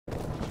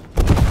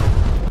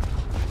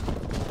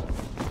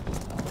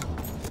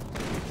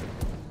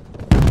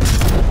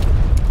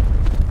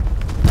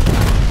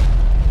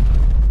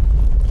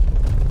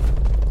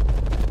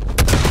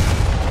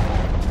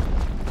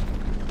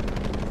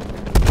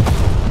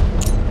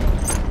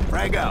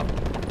Frag out.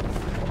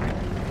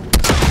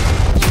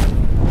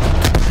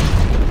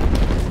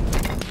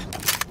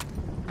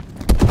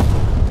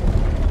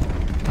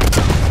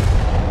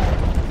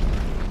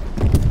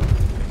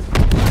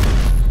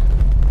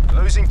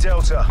 Losing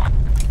Delta.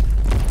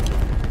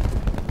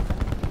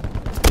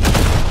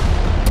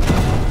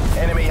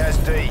 Enemy has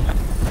D.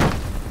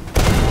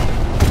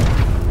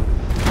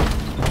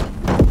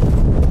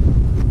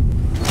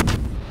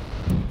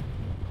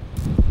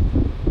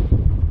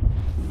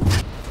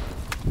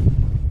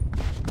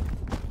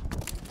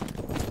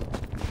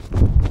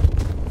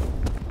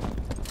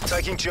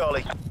 Taking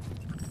Charlie.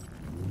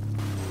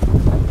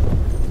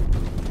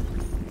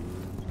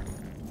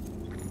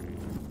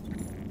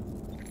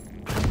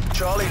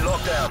 Charlie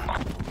locked down.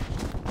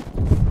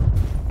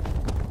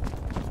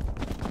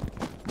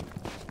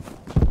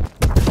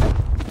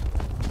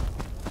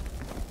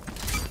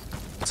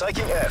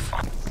 Taking F.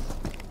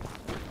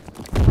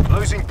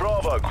 Losing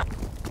Bravo.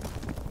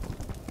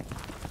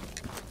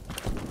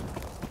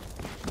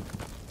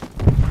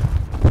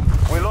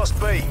 We lost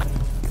B.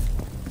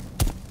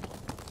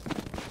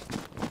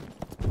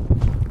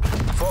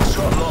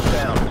 Foxtrot locked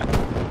down.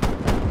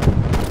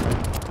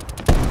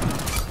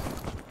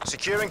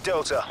 Securing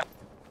Delta.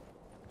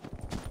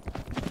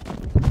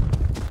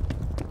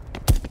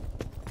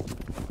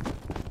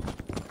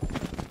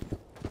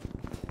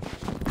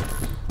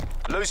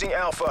 Losing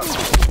Alpha.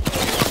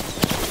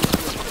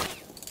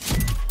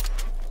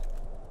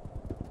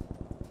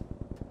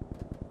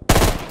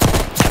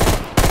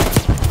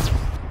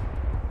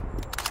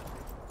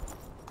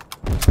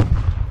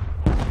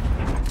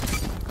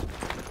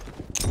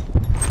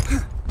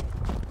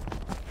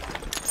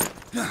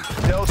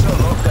 Delta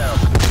locked down.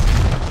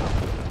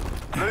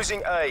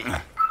 Losing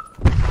A.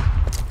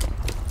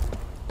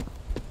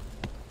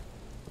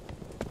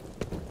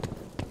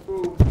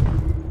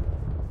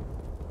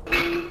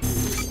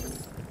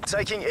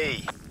 Taking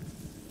E.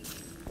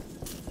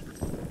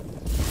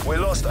 We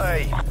lost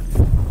A.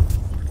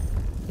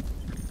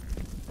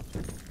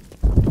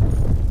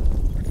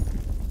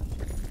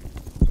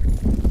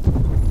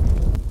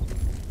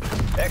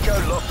 Echo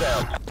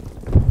lockdown.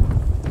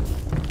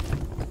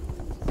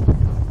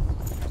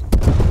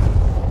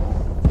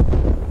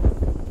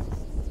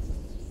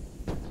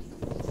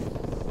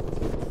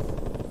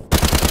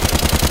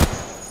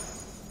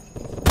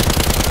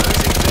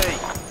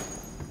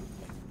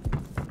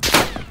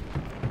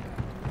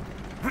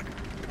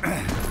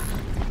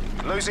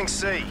 Losing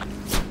C.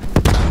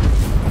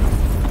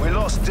 We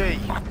lost D.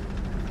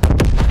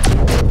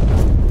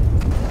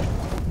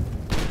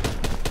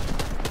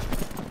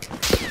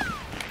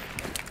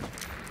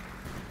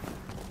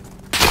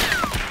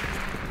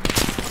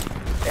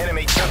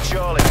 Enemy took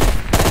Charlie.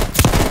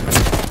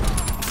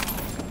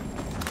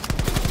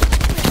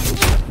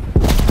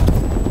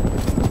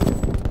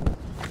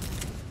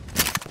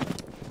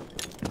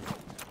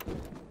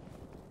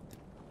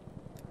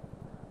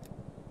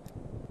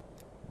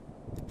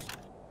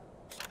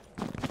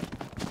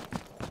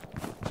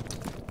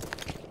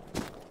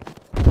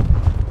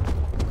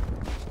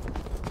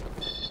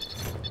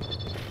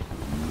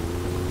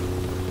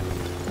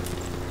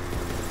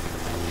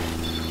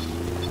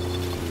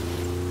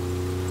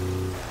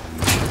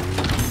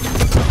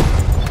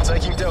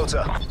 Taking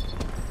Delta.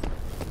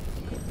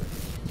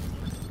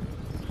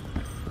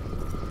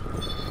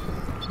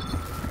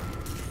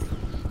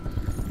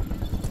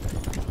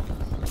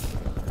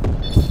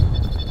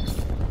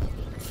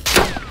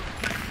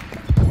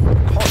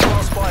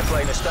 Hostile spy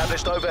plane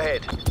established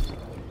overhead.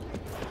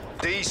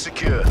 D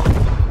secure.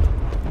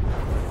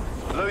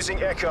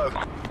 Losing Echo.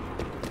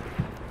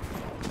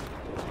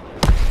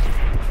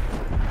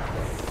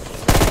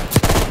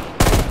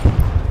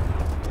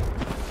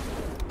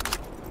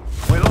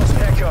 We lost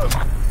Echo.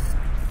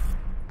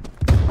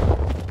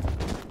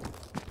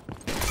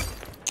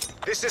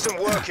 This isn't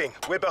working.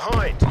 We're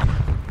behind.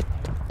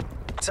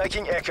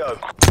 Taking Echo.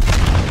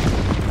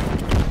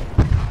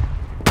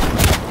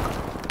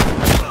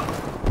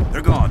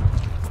 They're gone.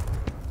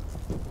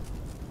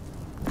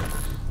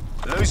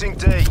 Losing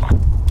D.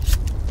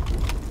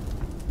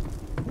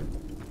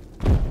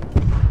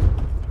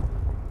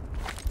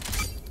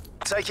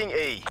 Taking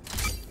E.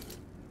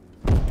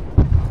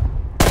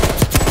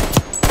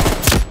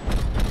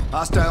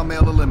 Hostile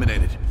male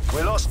eliminated.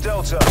 We lost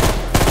Delta.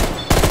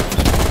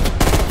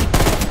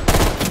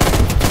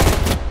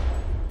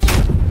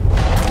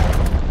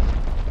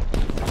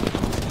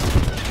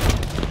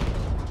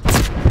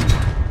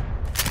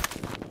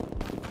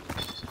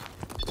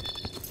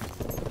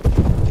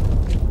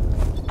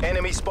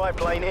 Enemy spy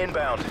plane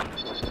inbound.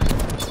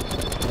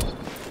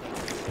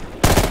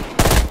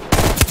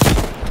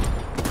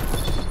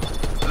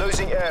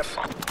 Losing F.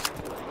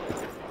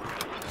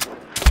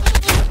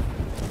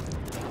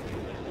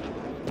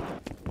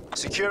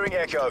 Securing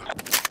Echo.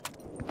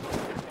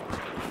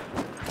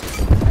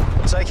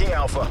 Taking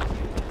Alpha.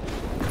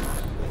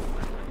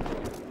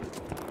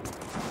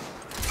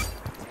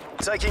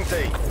 Taking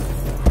D.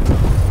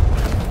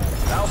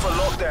 Alpha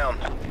lockdown.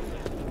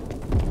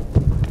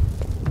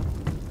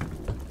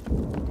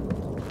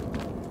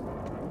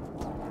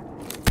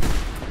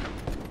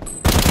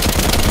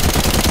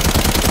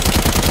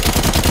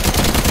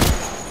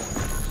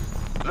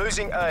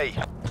 Losing A.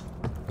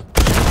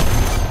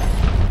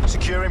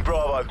 Securing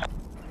Bravo.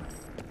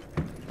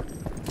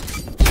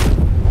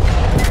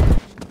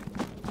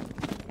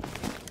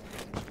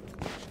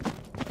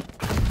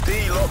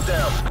 D locked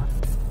down.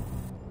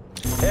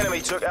 Enemy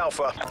took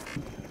Alpha.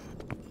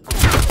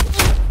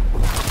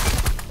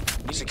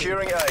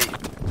 Securing A.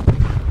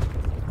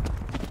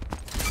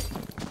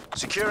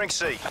 Securing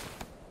C.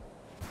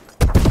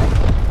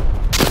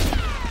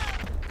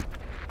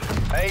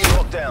 A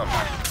locked down.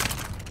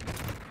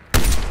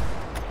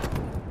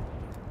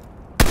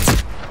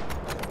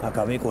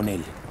 Acabé con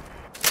él.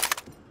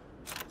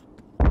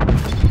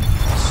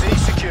 C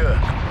secure.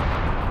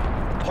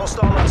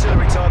 Hostile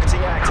artillery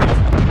targeting active.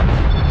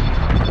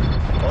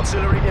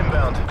 Artillery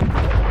inbound.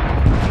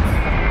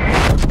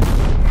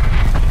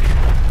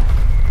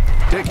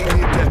 Taking the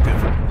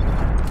objective.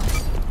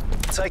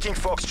 Taking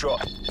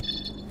Foxtrot.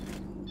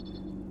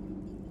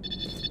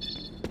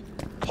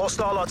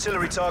 Hostile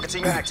artillery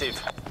targeting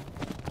active.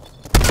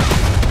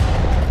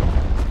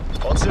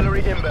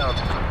 Artillery inbound.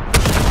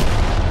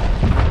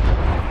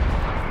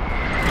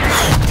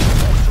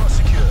 Foxtrot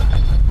secure.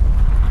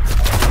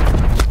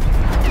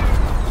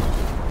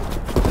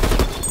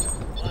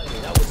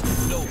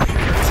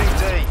 Losing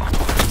D.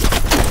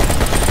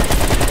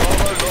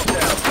 Bravo locked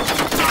down.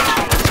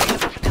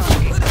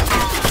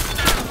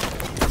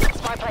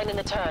 Spy plane in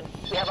the turn.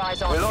 We have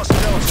eyes on. We lost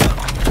Delta.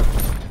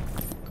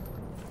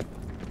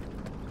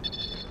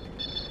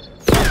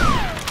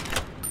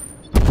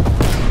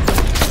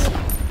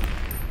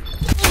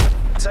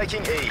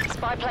 Taking E.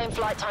 Spy plane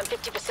flight time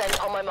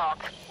 50% on my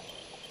mark.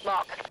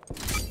 Mark.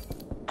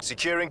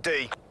 Securing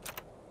D.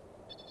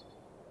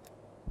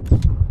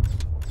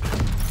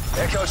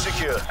 Echo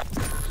secure.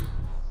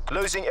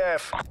 Losing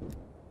F.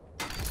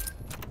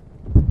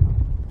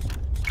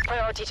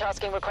 Priority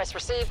tasking request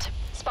received.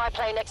 Spy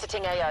plane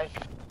exiting AO.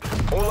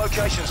 All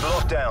locations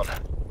locked down.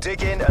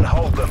 Dig in and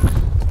hold them.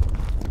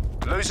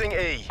 Losing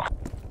E.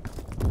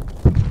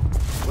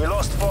 We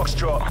lost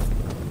Foxtrot.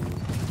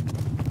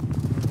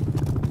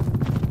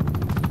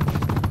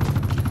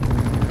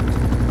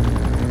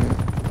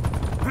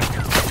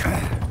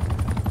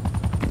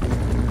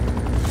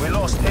 We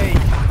lost E.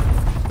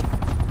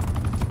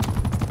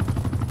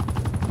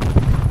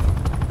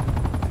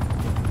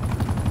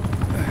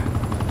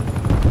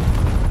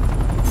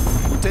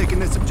 We're taking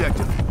this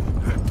objective.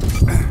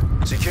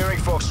 Securing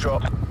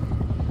Foxtrot.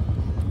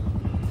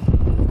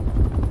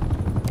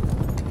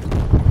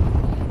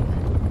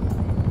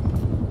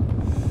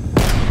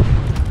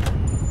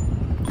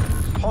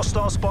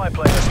 Hostile spy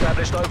plane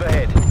established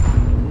overhead.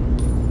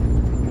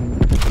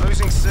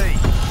 Losing C.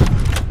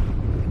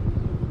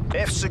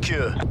 F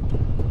secure.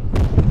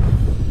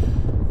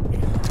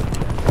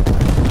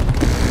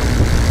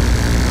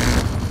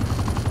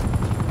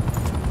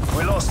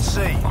 We lost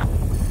C.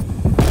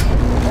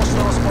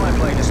 Hostile spy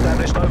plane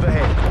established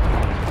overhead.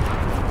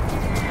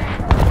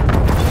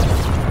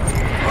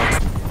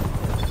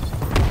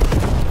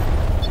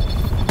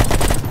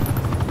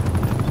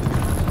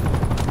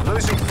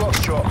 Losing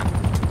Foxtrot.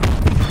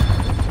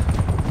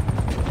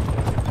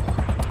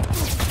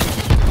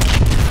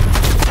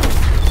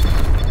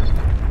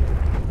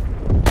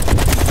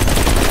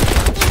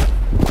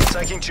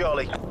 Taking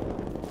Charlie.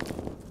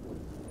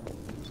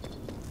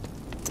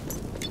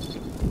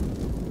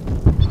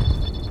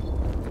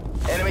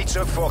 Enemy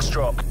took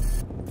Foxtrot.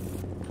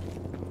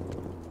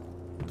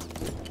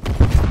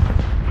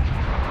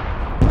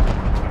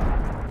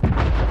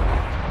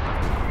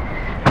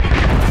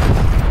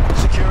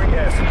 Securing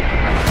F.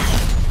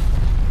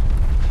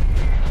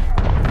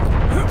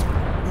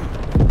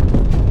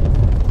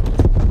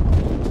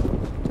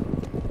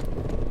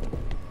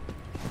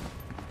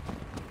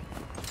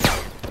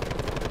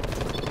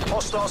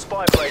 Hostile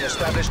spy plane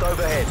established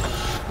overhead.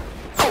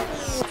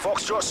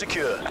 Foxtrot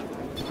secure.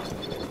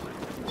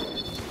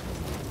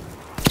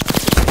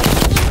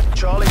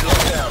 Charlie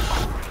locked down.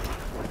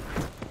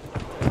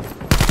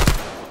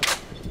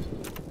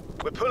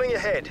 We're pulling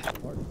ahead.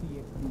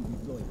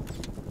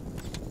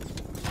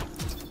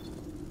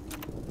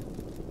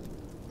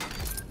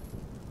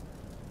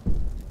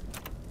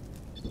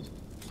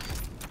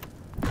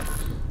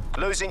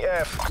 Losing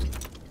F.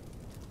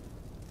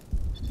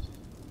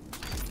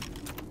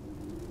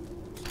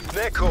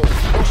 They're called.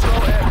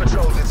 Hostile air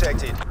patrol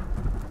detected.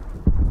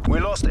 We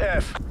lost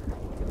F.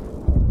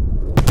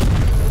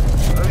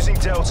 Losing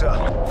Delta.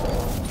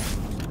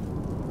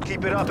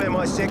 Keep it up,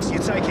 MI6.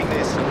 You're taking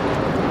this.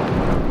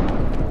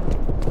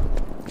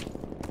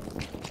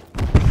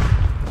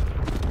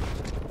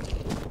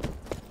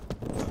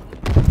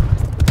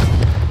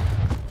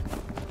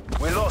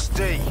 We lost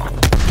D.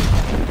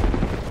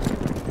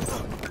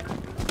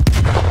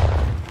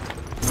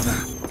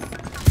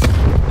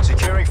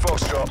 Securing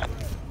Foxtrot.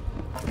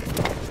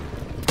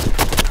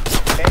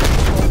 Enemy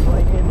spy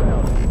plane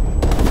inbound.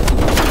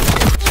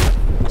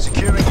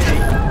 Securing E.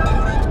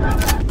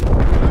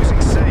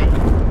 Losing C.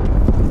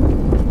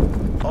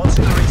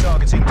 Artillery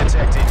targeting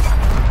detected.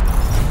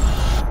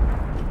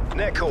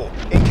 Net call.